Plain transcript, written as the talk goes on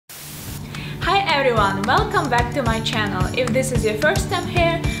everyone, welcome back to my channel. If this is your first time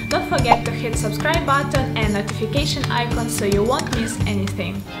here, don't forget to hit subscribe button and notification icon so you won't miss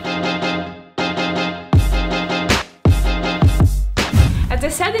anything. As I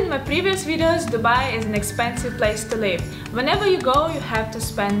said in my previous videos, Dubai is an expensive place to live. Whenever you go, you have to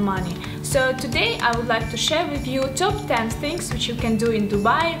spend money. So today I would like to share with you top 10 things which you can do in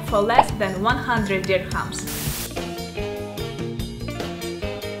Dubai for less than 100 dirhams.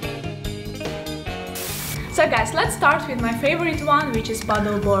 So guys, let's start with my favorite one, which is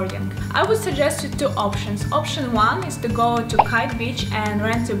paddleboarding. I would suggest you two options. Option 1 is to go to Kite Beach and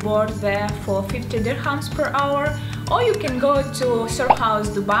rent a board there for 50 dirhams per hour, or you can go to Surf House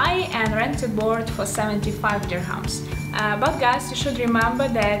Dubai and rent a board for 75 dirhams. But guys, you should remember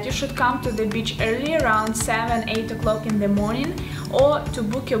that you should come to the beach early, around 7-8 o'clock in the morning, or to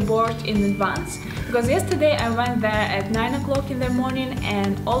book your board in advance, because yesterday I went there at 9 o'clock in the morning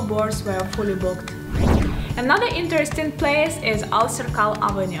and all boards were fully booked. Another interesting place is Al Circle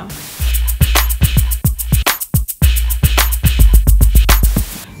Avenue.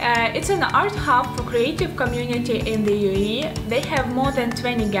 It's an art hub for creative community in the UAE. They have more than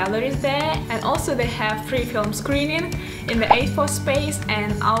 20 galleries there, and also they have free film screening in the 8th space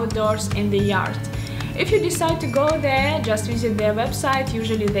and outdoors in the yard. If you decide to go there, just visit their website,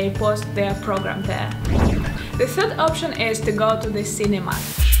 usually they post their program there. The third option is to go to the cinema.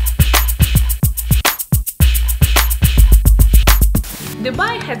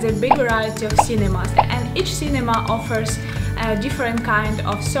 Dubai has a big variety of cinemas, and each cinema offers a different kind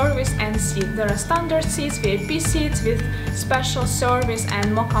of service and seat. There are standard seats, VIP seats with special service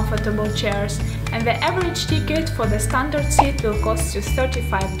and more comfortable chairs, and the average ticket for the standard seat will cost you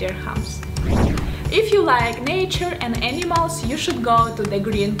 35 dirhams. If you like nature and animals, you should go to the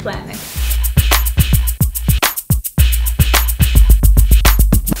Green Planet.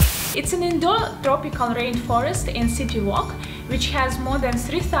 It's an indoor tropical rainforest in City Walk, which has more than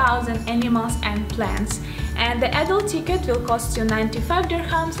 3,000 animals and plants, and the adult ticket will cost you 95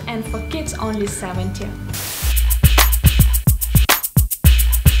 dirhams and for kids only 70.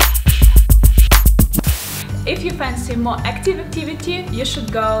 If you fancy more active activity, you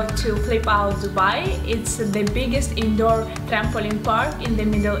should go to Flip Out Dubai. It's the biggest indoor trampoline park in the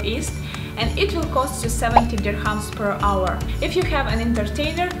Middle East, and it will cost you 70 dirhams per hour. If you have an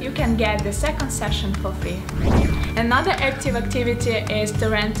entertainer, you can get the second session for free. Another active activity is to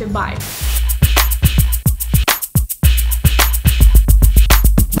rent a bike.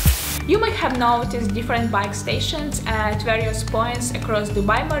 You might have noticed different bike stations at various points across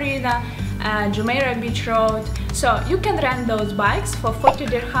Dubai Marina, Jumeirah Beach Road. So you can rent those bikes for 40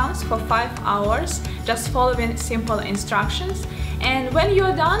 dirhams for 5 hours, just following simple instructions. And when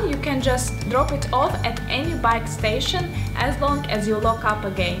you're done, you can just drop it off at any bike station as long as you lock up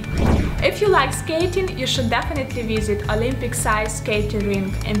again. If you like skating, you should definitely visit Olympic-sized skating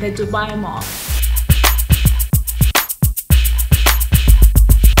rink in the Dubai Mall.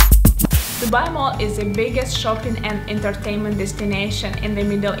 Dubai Mall is the biggest shopping and entertainment destination in the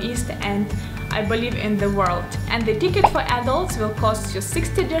Middle East and I believe in the world. And the ticket for adults will cost you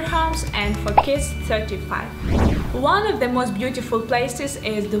 60 dirhams and for kids 35. One of the most beautiful places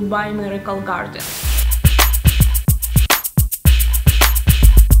is Dubai Miracle Garden.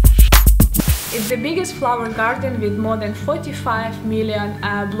 It's the biggest flower garden with more than 45 million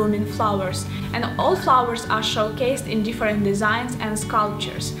blooming flowers, and all flowers are showcased in different designs and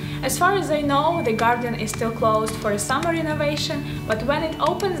sculptures. As far as I know, the garden is still closed for a summer renovation, but when it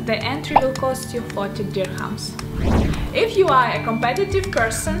opens, the entry will cost you 40 dirhams. If you are a competitive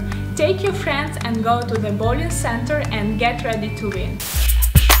person, take your friends and go to the bowling center and get ready to win.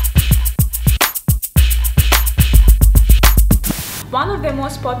 One of the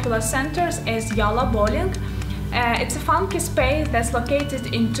most popular centers is Yalla Bowling. It's a funky space that's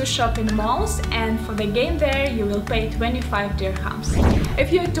located in 2 shopping malls, and for the game there you will pay 25 dirhams.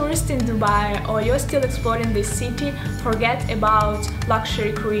 If you're a tourist in Dubai or you're still exploring this city, forget about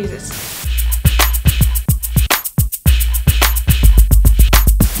luxury cruises.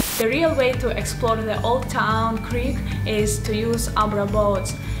 The real way to explore the old town creek is to use Abra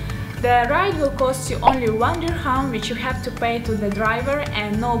boats. The ride will cost you only 1 dirham, which you have to pay to the driver,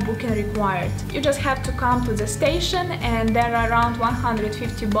 and no booking required. You just have to come to the station, and there are around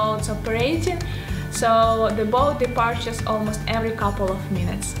 150 boats operating, so the boat departures almost every couple of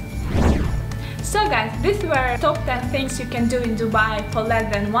minutes. So guys, these were top 10 things you can do in Dubai for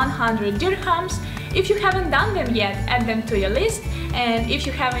less than 100 dirhams. If you haven't done them yet, add them to your list, and if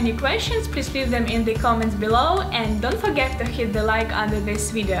you have any questions, please leave them in the comments below, and don't forget to hit the like under this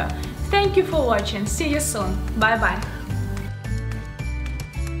video. Thank you for watching, see you soon, bye bye!